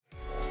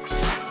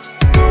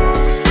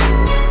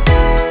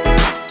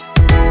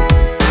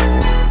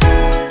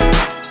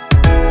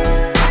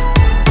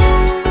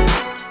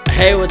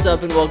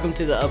up, and welcome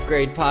to the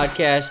Upgrade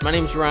Podcast. My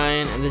name's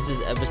Ryan, and this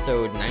is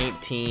episode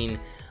 19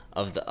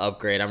 of the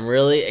Upgrade. I'm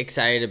really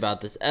excited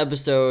about this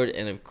episode,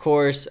 and of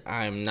course,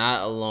 I'm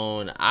not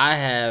alone. I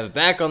have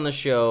back on the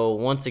show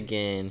once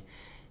again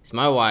is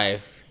my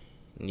wife,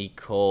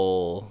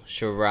 Nicole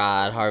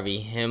Sherrod Harvey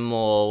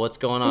Himmel. What's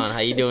going on? How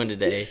you doing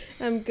today?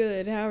 I'm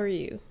good. How are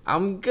you?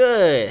 I'm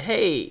good.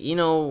 Hey,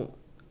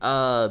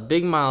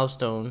 big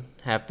milestone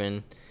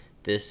happened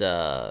this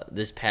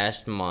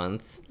past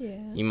month. Yeah.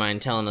 You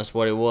mind telling us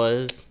what it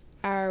was?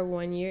 Our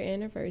 1 year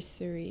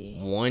anniversary.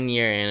 1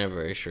 year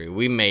anniversary.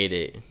 We made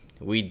it.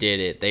 We did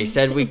it. They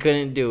said we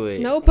couldn't do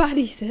it.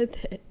 Nobody said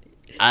that.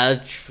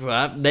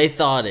 They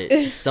thought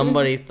it.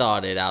 Somebody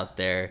thought it out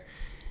there.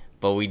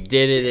 But we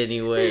did it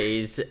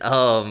anyways.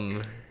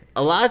 A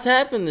lot's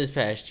happened this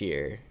past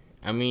year.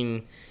 I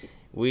mean,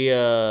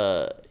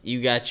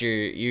 you got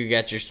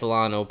your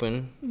salon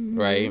open, mm-hmm.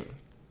 right?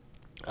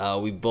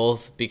 We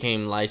both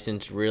became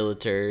licensed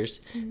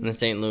realtors in the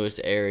St. Louis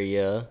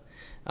area.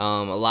 A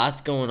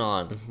lot's going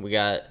on. We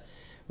got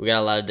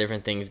a lot of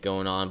different things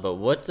going on. But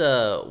what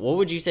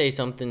would you say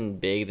something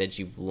big that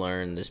you've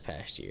learned this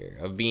past year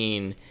of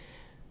being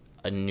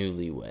a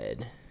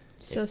newlywed?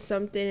 So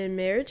something in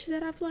marriage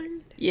that I've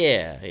learned?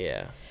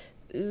 Yeah.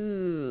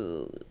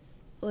 Ooh,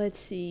 let's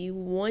see.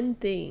 One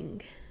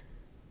thing.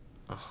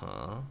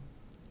 I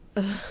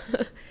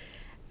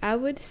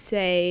would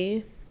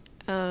say,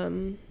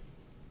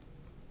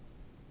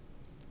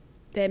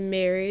 that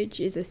marriage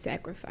is a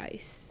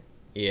sacrifice.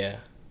 Yeah.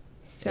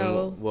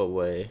 So in what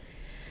way?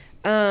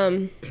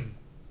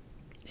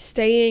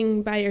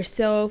 Staying by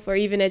yourself or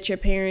even at your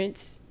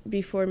parents'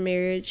 before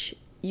marriage,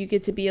 you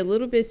get to be a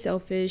little bit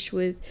selfish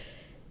with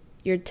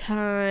your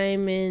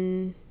time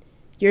and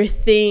your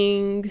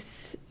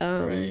things.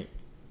 Right.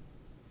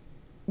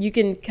 You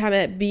can kind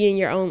of be in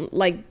your own,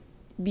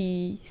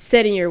 be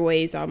set in your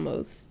ways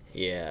almost.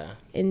 Yeah.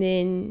 And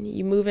then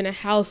you move in a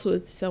house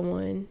with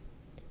someone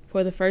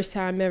for the first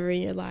time ever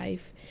in your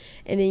life.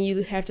 And then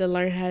you have to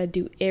learn how to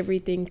do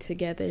everything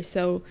together.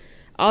 So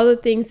all the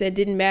things that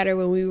didn't matter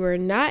when we were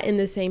not in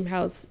the same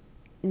house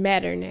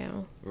matter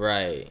now.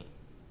 Right.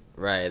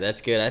 That's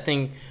good. I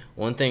think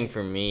one thing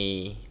for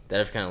me that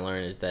I've kind of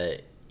learned is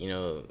that,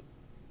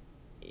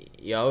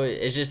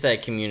 it's just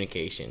that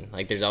communication.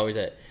 Like, there's always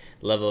that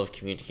level of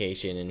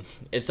communication. And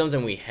it's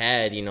something we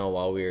had,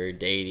 while we were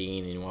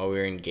dating and while we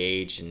were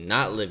engaged and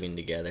not living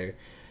together.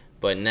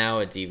 But now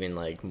it's even,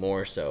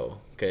 more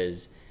so.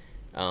 Because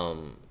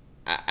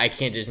I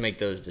can't just make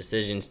those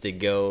decisions to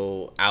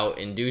go out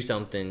and do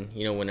something,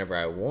 whenever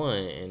I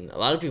want. And a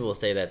lot of people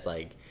say that's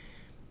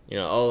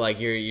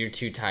you're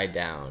too tied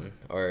down,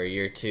 or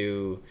you're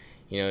too,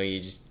 you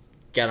just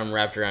got them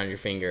wrapped around your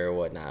finger or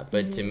whatnot.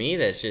 But mm-hmm. to me,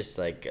 that's just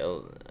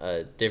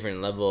a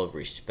different level of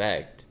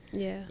respect.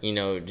 Yeah.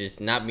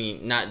 Just not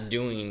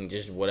doing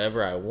just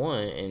whatever I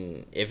want.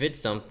 And if it's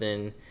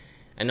something,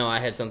 I know I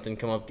had something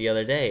come up the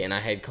other day, and I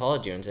had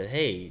called you and said,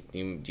 hey,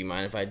 do you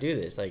mind if I do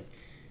this?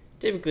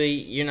 Typically,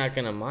 you're not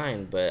going to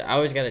mind, but I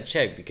always got to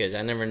check because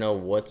I never know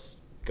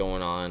what's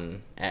going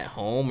on at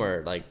home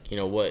or,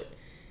 what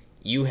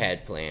you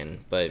had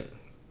planned. But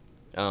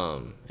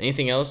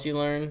anything else you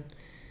learned?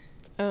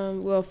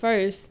 Well,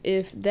 first,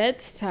 if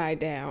that's tied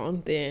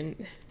down,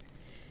 then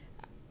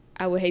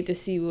I would hate to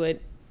see what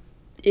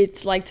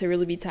it's like to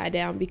really be tied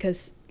down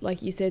because,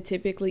 like you said,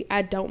 typically,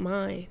 I don't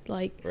mind.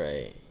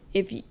 Right.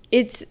 If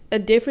it's a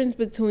difference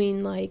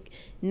between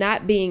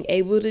not being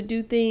able to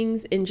do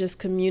things and just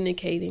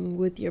communicating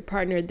with your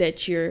partner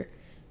that you're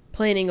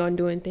planning on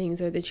doing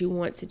things or that you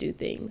want to do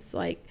things.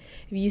 If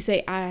you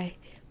say, I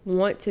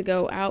want to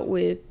go out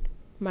with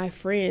my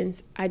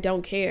friends, I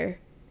don't care.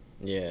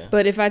 Yeah.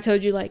 But if I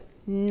told you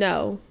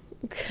no,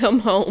 come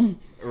home.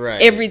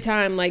 Right. Every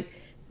time,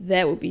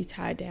 that would be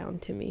tied down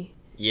to me.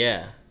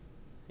 Yeah.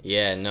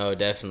 Yeah, no,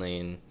 definitely.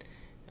 And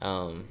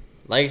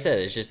like I said,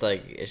 it's just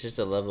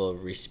a level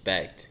of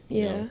respect.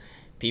 Yeah.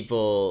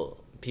 People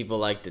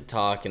like to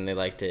talk and they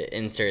like to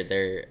insert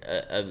their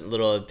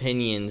little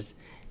opinions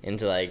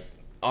into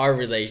our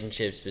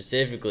relationship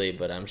specifically,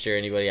 but I'm sure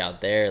anybody out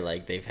there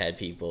they've had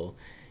people,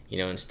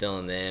 instill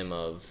in them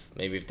of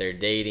maybe if they're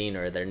dating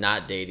or they're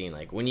not dating,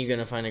 when are you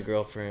gonna find a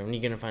girlfriend? When are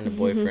you gonna find a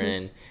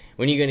boyfriend?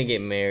 When are you gonna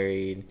get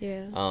married?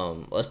 Yeah.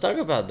 Let's talk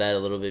about that a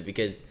little bit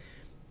because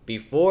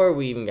before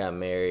we even got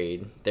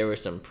married, there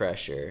was some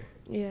pressure.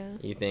 Yeah.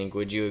 You think?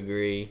 Would you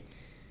agree?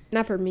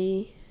 Not for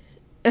me.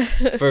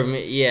 For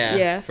me, yeah.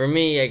 Yeah. For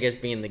me, I guess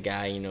being the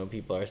guy,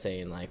 people are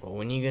saying well,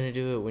 when are you gonna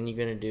do it? When are you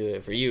gonna do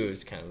it? For you,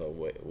 it's kind of a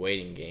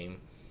waiting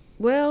game.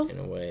 Well, in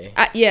a way.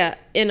 Yeah,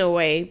 in a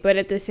way, but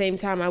at the same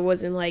time, I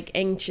wasn't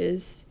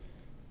anxious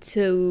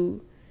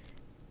to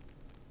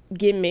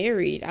get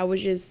married.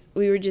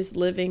 We were just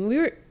living.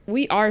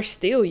 We are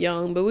still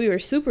young, but we were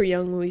super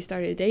young when we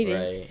started dating.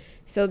 Right.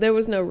 So there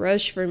was no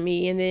rush for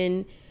me. And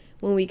then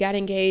when we got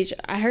engaged,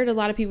 I heard a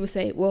lot of people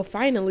say, well,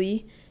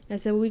 finally. I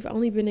said, well, we've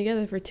only been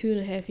together for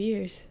 2.5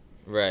 years.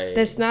 Right.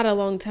 That's not a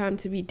long time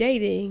to be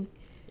dating.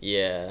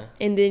 Yeah.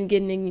 And then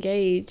getting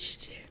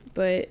engaged.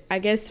 But I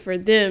guess for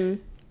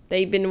them,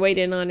 they've been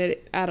waiting on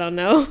it. I don't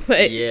know,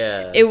 but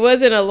Yeah. it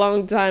wasn't a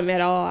long time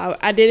at all.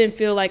 I didn't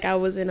feel like I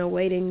was in a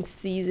waiting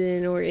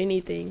season or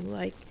anything.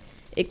 Like,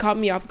 it caught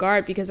me off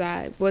guard because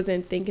I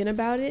wasn't thinking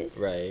about it.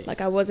 Right. Like,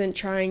 I wasn't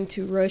trying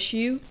to rush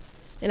you.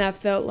 And I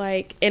felt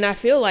like, and I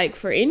feel like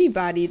for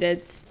anybody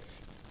that's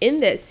in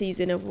that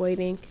season of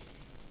waiting,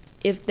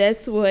 if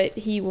that's what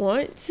he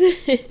wants,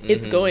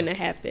 it's going to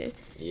happen.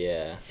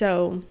 Yeah.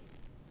 So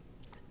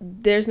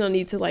there's no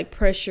need to like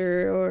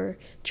pressure or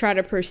try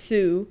to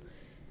pursue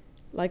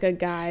like a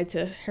guy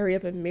to hurry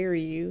up and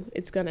marry you.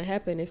 It's going to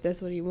happen if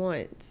that's what he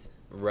wants.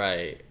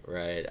 Right.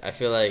 I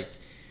feel like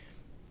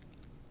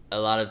a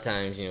lot of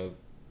times,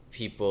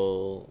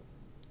 people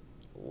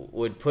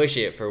would push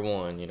it for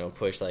one,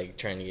 push like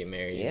trying to get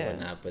married and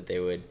whatnot, but they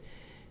would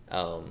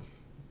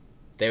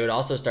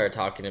also start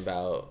talking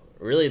about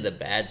really the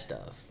bad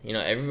stuff.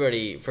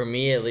 Everybody, for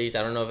me at least,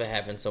 I don't know if it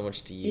happened so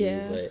much to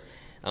you,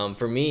 but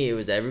for me, it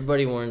was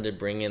everybody wanted to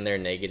bring in their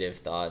negative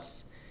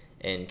thoughts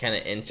and kind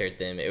of insert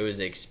them. It was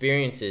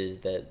experiences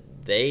that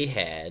they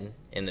had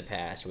in the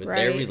past with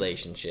their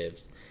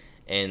relationships,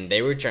 and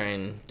they were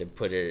trying to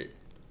put it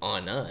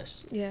on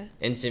us. Yeah.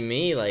 And to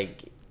me,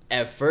 like,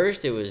 at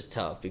first it was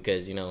tough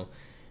because,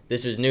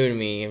 this was new to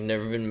me. I've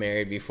never been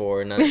married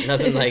before,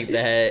 nothing like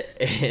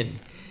that. And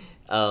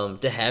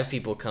to have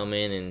people come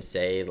in and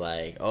say,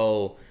 like,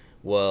 oh,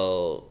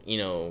 well,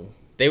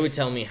 they would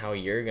tell me how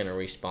you're going to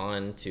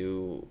respond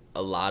to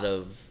a lot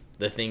of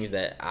the things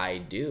that I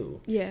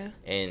do. Yeah.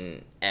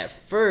 And at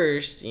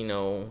first,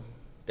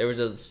 there was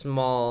a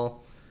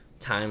small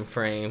time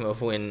frame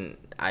of when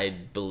I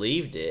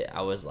believed it.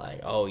 I was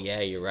like, oh, yeah,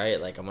 you're right.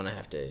 Like, I'm going to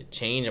have to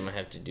change. I'm going to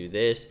have to do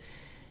this.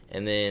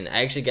 And then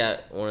I actually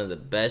got one of the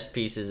best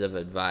pieces of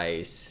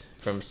advice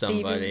from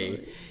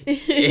somebody.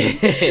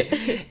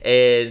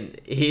 And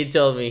he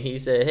told me, he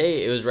said,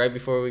 hey, it was right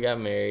before we got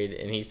married.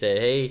 And he said,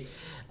 hey,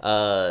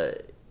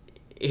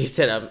 he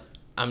said,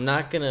 I'm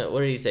not going to,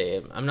 what did he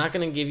say? I'm not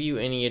going to give you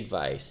any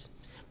advice.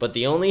 But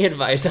the only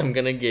advice I'm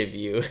going to give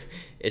you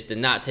is to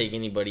not take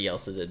anybody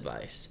else's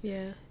advice.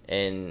 Yeah.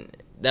 And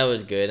that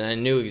was good. And I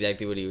knew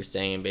exactly what he was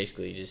saying. And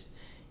basically just,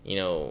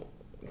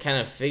 kind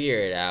of figure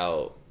it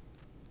out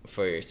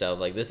for yourself.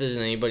 Like, this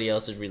isn't anybody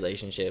else's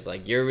relationship.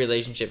 Like, your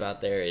relationship out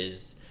there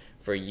is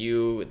for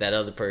you, that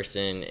other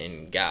person,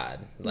 and God.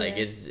 Like,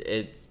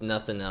 it's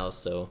nothing else.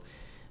 So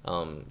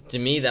to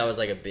me, that was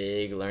like a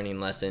big learning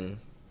lesson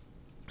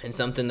and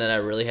something that I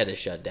really had to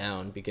shut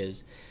down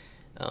because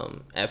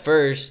at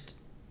first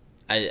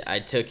I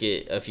took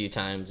it a few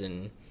times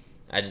and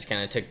I just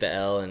kind of took the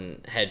L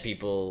and had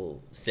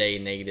people say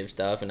negative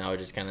stuff and I would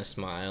just kind of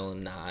smile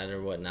and nod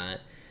or whatnot.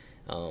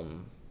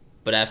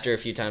 But after a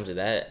few times of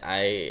that,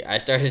 I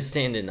started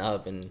standing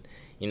up and,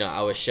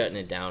 I was shutting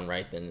it down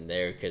right then and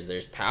there because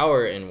there's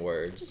power in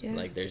words. Yeah.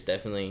 Like, there's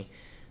definitely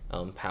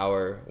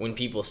power when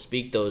people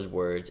speak those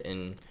words.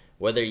 And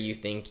whether you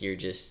think you're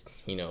just,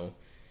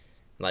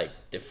 like,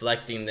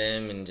 deflecting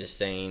them and just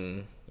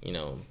saying,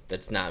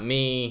 that's not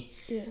me,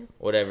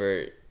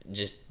 whatever,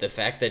 just the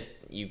fact that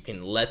you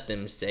can let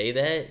them say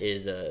that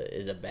is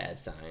a bad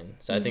sign.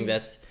 So I think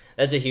that's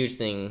a huge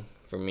thing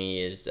for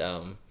me is,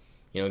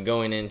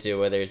 going into,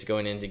 whether it's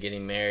going into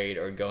getting married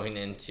or going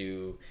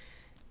into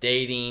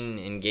dating,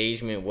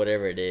 engagement,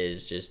 whatever it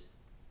is, just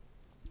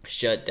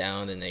shut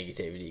down the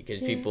negativity. Because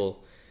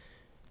people,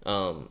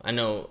 I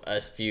know a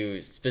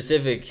few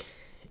specific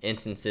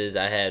instances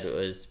I had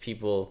was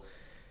people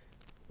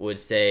would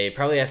say,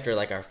 probably after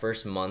like our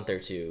first month or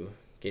two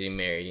getting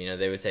married,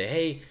 they would say,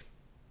 hey,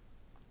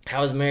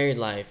 how's married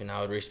life? And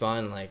I would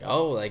respond like,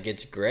 oh, like,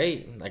 it's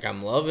great. Like,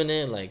 I'm loving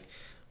it. Like,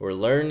 we're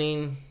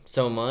learning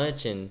so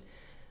much. And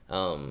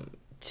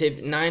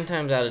 9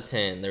 times out of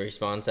 10, the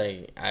response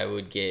I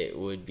would get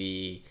would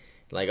be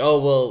like, oh,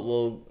 well,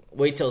 we'll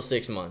wait till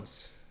 6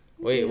 months.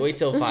 Wait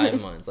till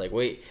 5 months. Like,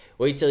 wait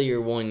till you're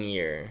 1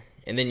 year.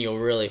 And then you'll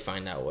really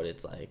find out what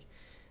it's like.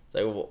 It's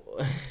like, well,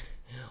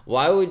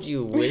 why would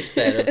you wish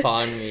that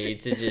upon me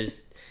to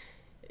just,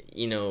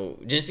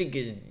 just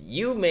because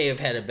you may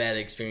have had a bad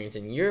experience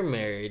in your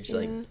marriage,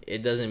 like,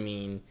 it doesn't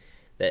mean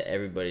that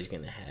everybody's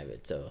going to have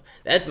it. So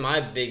that's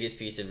my biggest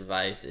piece of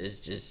advice is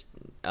just,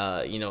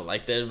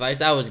 like the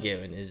advice I was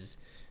given is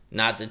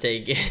not to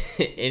take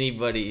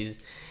anybody's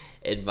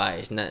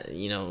advice. Not,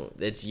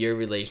 it's your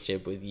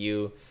relationship with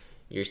you,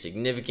 your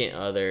significant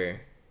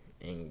other,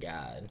 and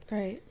God.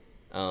 Right.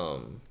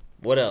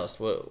 What else?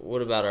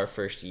 What about our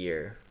first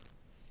year?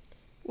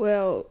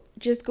 Well,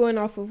 just going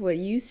off of what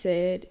you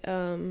said,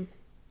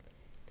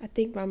 I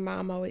think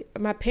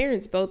my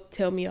parents both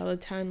tell me all the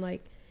time,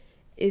 like,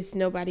 it's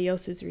nobody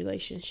else's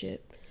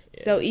relationship.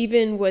 Yeah. So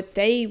even what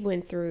they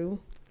went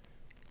through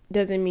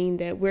doesn't mean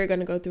that we're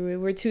going to go through it.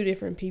 We're two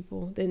different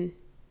people than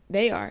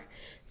they are.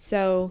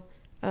 So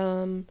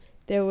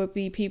there would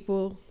be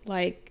people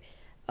like,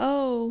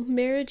 oh,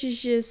 marriage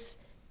is just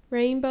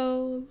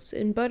rainbows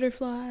and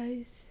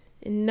butterflies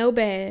and no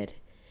bad.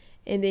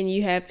 And then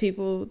you have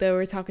people that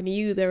were talking to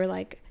you that were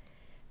like,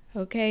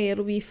 okay,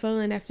 it'll be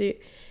fun after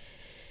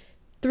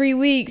 3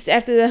 weeks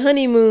after the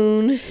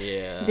honeymoon.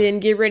 Yeah. Then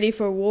get ready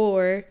for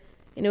war.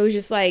 And it was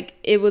just like,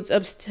 it was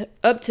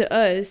up to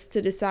us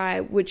to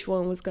decide which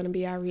one was going to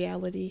be our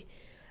reality.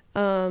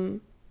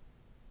 And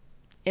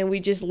we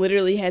just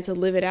literally had to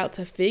live it out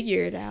to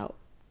figure it out.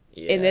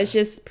 Yeah. And that's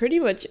just pretty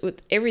much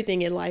with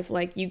everything in life.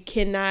 Like, you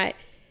cannot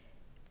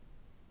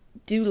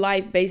do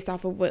life based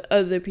off of what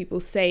other people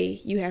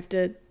say. You have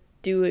to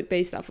do it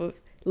based off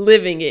of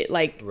living it.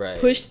 Like,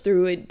 push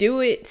through it, do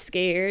it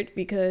scared,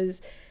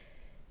 because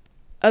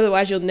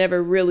otherwise you'll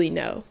never really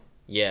know.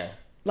 Yeah.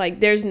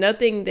 Like, there's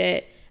nothing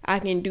that I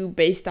can do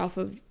based off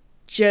of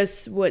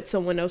just what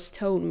someone else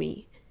told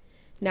me.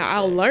 Now,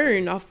 I'll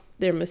learn off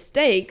their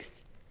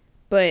mistakes,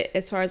 but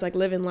as far as like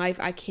living life,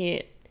 I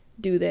can't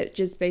do that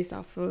just based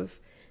off of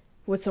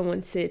what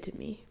someone said to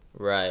me.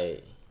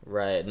 Right.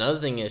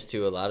 Another thing is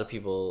too, a lot of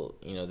people,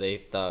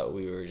 they thought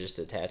we were just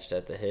attached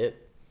at the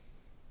hip.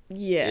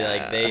 Yeah.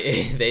 Like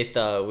they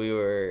thought we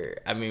were.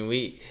 I mean,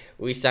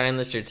 we signed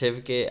the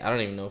certificate. I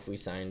don't even know if we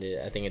signed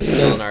it. I think it's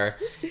still in our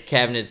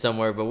cabinet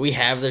somewhere, but we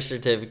have the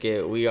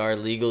certificate. We are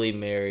legally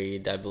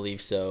married, I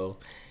believe so.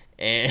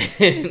 And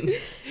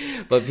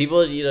but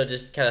people,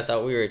 just kind of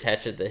thought we were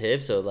attached at the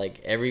hip. So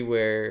like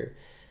everywhere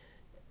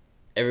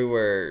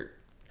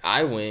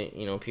I went,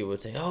 people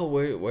would say, "Oh,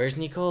 where's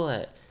Nicole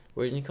at?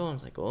 Where's Nicole?" I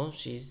was like, "Well,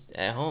 she's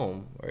at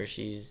home, or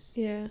she's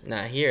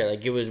not here."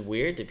 Like, it was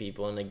weird to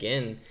people. And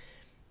again,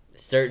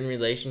 certain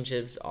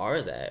relationships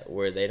are that,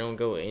 where they don't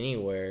go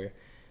anywhere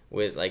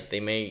with, like, they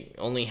may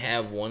only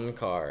have one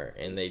car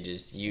and they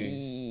just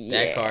use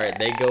that car.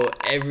 They go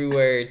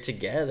everywhere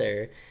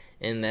together.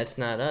 And that's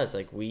not us.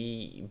 Like,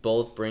 we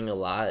both bring a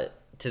lot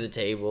to the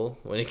table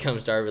when it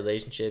comes to our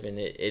relationship. And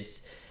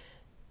it's,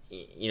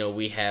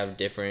 we have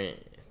different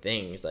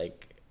things.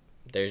 Like,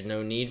 there's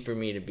no need for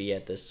me to be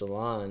at the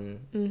salon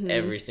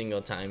every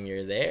single time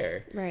you're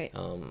there. Right.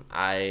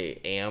 I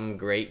am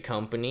great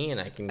company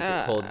and I can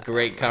hold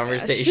great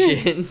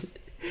conversations.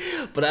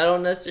 But I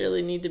don't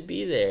necessarily need to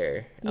be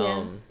there.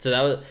 Yeah.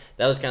 So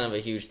that was kind of a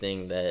huge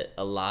thing that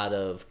a lot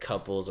of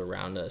couples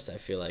around us, I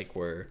feel like,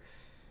 were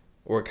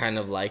kind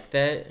of like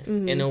that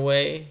in a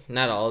way.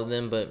 Not all of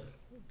them, but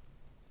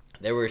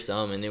there were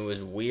some, and it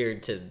was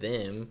weird to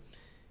them.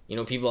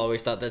 People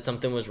always thought that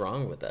something was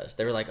wrong with us.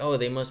 They were like, "Oh,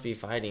 they must be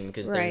fighting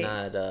because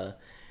they're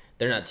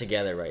not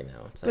together right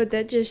now." It's like, but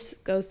that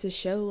just goes to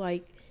show,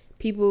 like,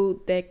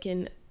 people that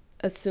can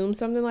assume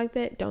something like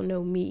that don't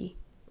know me.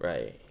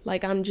 Right.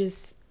 Like,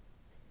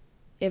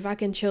 if I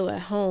can chill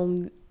at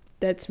home,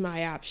 that's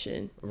my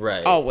option.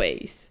 Right.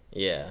 Always.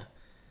 Yeah.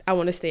 I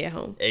want to stay at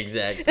home.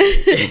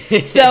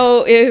 Exactly.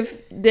 So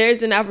if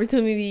there's an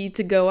opportunity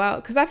to go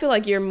out, because I feel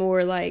like you're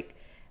more like,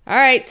 all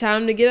right,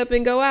 time to get up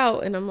and go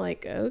out. And I'm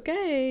like,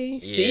 okay,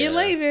 see you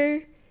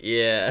later.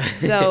 Yeah.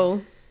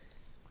 So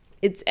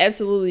it's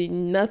absolutely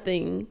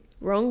nothing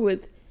wrong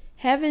with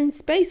having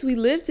space. We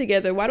live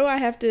together. Why do I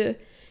have to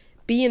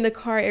be in the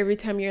car every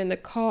time you're in the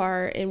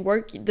car and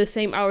work the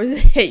same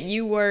hours that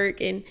you work?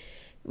 And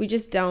we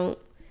just don't.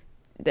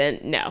 Then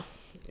no.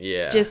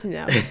 Yeah. Just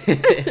no.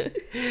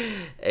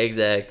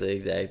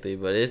 Exactly.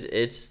 But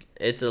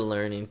it's a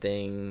learning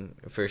thing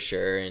for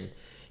sure. And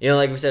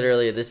like we said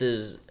earlier, this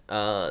is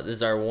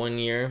our 1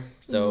 year,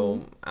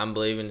 so I'm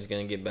believing it's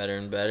gonna get better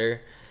and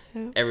better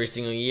every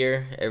single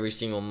year, every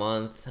single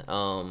month.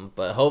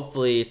 But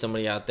hopefully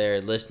somebody out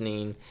there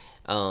listening,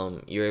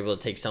 you're able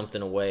to take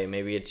something away.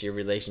 Maybe it's your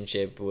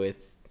relationship with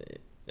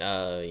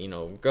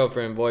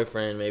girlfriend,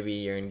 boyfriend. Maybe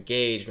you're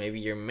engaged.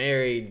 Maybe you're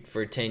married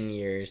for 10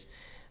 years.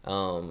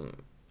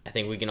 I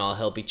think we can all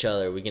help each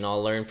other. We can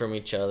all learn from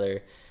each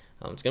other.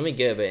 It's gonna be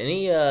good. But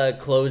any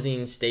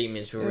closing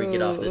statements before we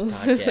get off this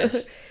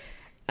podcast?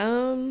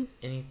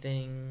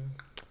 Anything?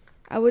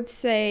 I would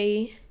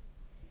say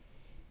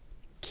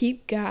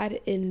keep God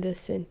in the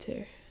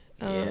center.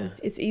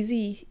 It's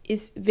easy.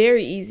 It's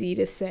very easy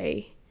to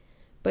say,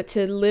 but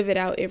to live it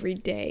out every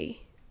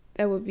day,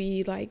 that would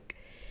be like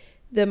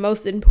the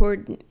most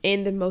important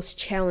and the most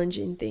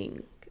challenging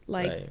thing.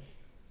 Like,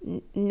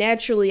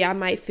 naturally I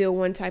might feel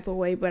one type of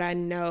way, but I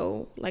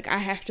know, like, I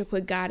have to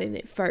put God in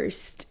it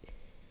first,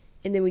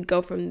 and then we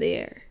go from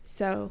there.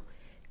 So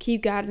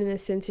keep God in the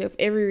center of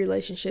every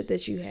relationship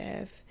that you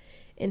have,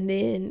 and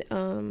then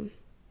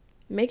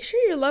make sure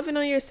you're loving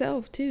on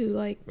yourself too.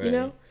 Like,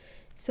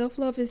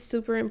 self-love is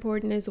super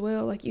important as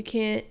well. Like, you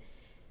can't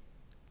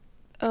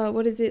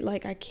what is it,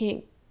 like, I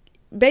can't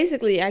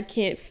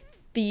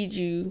feed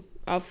you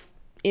off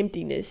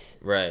emptiness.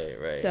 Right.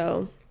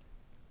 So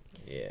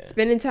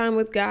spending time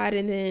with God,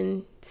 and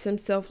then some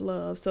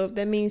self-love. So if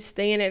that means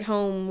staying at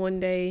home one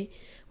day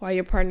while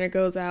your partner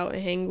goes out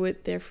and hang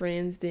with their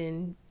friends,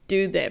 then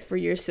do that for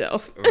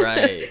yourself.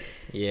 Right.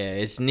 Yeah,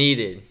 it's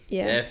needed.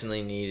 Yeah.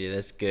 Definitely needed.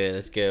 That's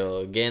good. Well,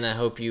 again, I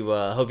hope you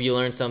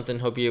learned something.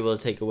 Hope you're able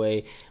to take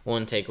away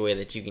one takeaway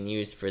that you can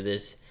use for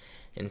this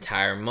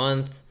entire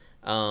month.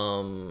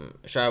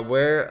 Shara,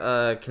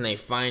 where can they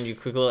find you?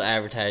 Quick little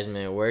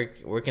advertisement.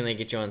 Where can they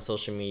get you on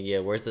social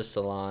media? Where's the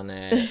salon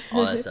at?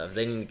 All that stuff.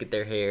 They need to get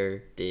their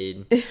hair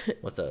did.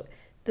 What's up?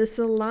 The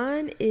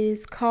salon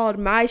is called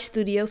My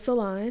Studio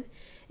Salon.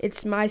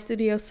 It's My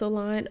Studio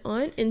Salon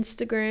on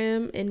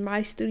Instagram and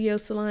My Studio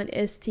Salon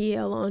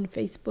STL on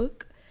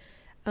Facebook.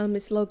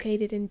 It's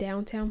located in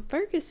downtown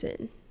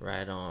Ferguson.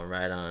 Right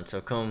on. So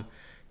come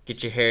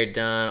get your hair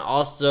done.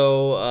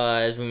 Also,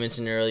 as we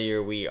mentioned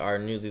earlier, we are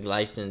newly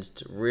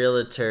licensed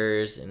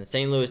realtors in the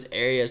St. Louis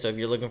area. So if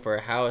you're looking for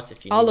a house,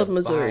 if you all of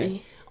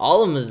Missouri,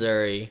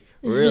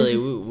 really,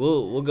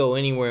 we'll go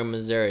anywhere in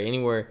Missouri,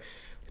 anywhere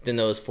within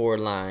those 4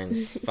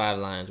 lines, 5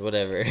 lines,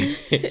 whatever.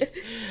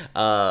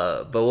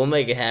 But we'll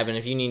make it happen.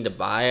 If you need to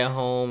buy a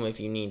home,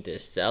 if you need to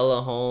sell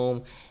a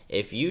home,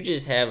 if you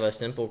just have a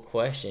simple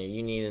question,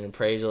 you need an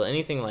appraisal,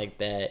 anything like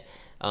that,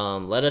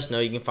 let us know.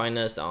 You can find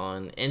us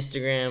on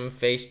Instagram,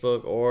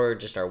 Facebook, or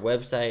just our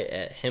website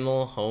at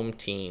Himmel Home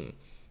Team.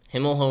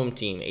 Himmel Home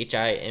Team,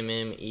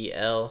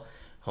 HIMMEL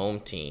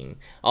Home Team.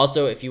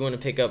 Also, if you want to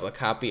pick up a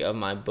copy of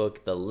my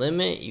book, The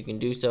Limit, you can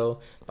do so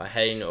by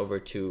heading over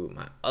to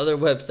my other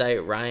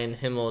website,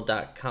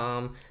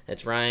 ryanhimmel.com.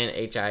 That's Ryan,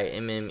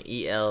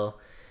 HIMMEL.com,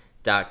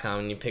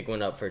 and you pick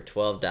one up for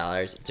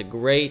 $12. It's a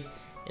great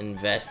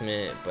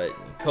investment. But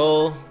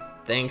Nicole,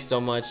 thanks so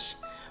much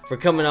for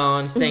coming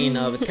on, staying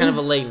up. It's kind of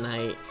a late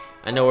night.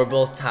 I know we're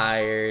both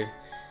tired,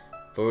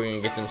 but we're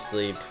gonna get some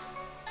sleep.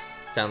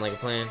 Sound like a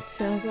plan?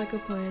 Sounds like a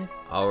plan.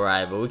 All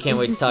right, but we can't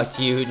wait to talk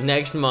to you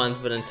next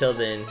month. But until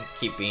then,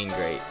 keep being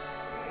great.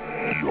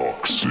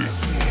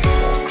 Yoxin.